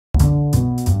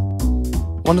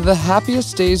One of the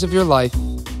happiest days of your life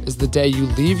is the day you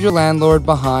leave your landlord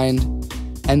behind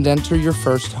and enter your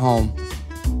first home.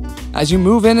 As you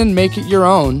move in and make it your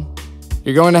own,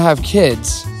 you're going to have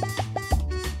kids,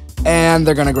 and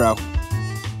they're gonna grow.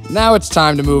 Now it's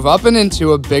time to move up and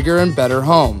into a bigger and better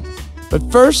home. But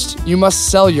first, you must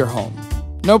sell your home.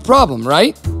 No problem,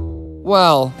 right?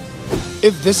 Well,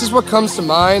 if this is what comes to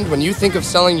mind when you think of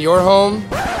selling your home,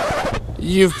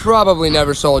 you've probably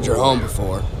never sold your home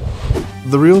before.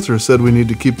 The realtor said we need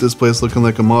to keep this place looking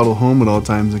like a model home at all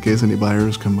times in case any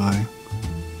buyers come by.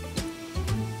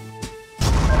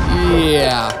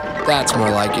 Yeah, that's more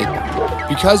like it.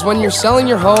 Because when you're selling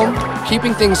your home,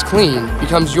 keeping things clean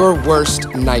becomes your worst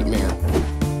nightmare.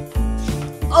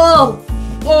 Oh!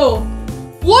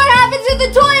 What happened to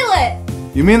the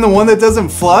toilet? You mean the one that doesn't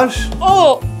flush?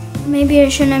 Oh! Maybe I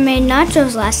shouldn't have made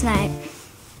nachos last night.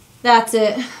 That's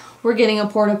it. We're getting a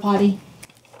porta potty.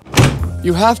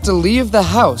 You have to leave the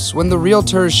house when the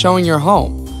realtor is showing your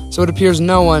home, so it appears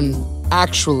no one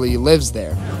actually lives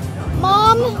there.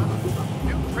 Mom,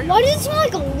 why does it smell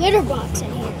like a litter box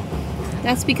in here?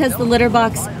 That's because the litter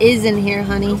box is in here,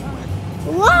 honey.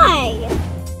 Why?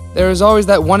 There is always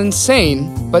that one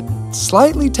insane, but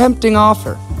slightly tempting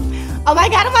offer. Oh my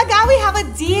God, we have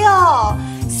a deal.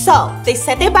 So, they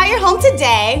said they'd buy your home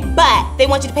today, but they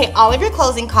want you to pay all of your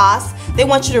closing costs. They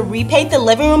want you to repaint the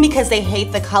living room because they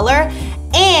hate the color,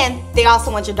 and they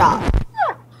also want your dog.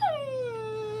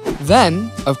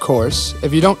 Then, of course,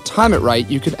 if you don't time it right,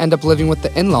 you could end up living with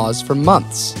the in-laws for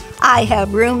months. I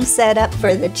have rooms set up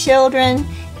for the children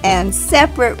and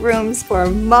separate rooms for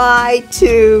my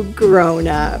 2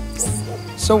 grown-ups.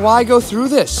 So why go through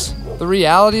this? The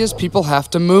reality is people have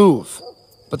to move.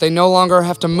 But they no longer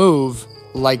have to move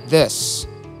like this.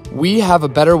 We have a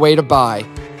better way to buy.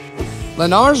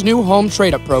 Lennar's new home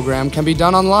trade-up program can be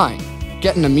done online.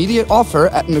 Get an immediate offer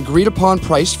at an agreed-upon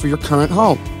price for your current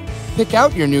home. Pick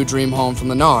out your new dream home from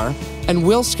Lennar, and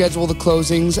we'll schedule the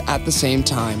closings at the same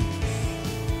time.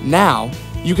 Now,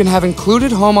 you can have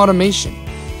included home automation,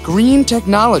 green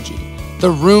technology,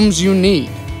 the rooms you need,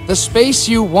 the space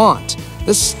you want,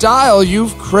 the style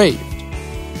you've craved.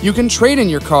 You can trade in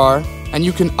your car, and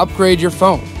you can upgrade your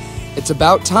phone. It's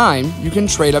about time you can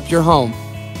trade up your home.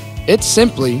 It's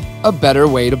simply a better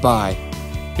way to buy.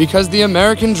 Because the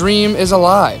American dream is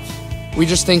alive. We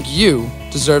just think you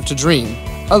deserve to dream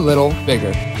a little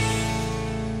bigger.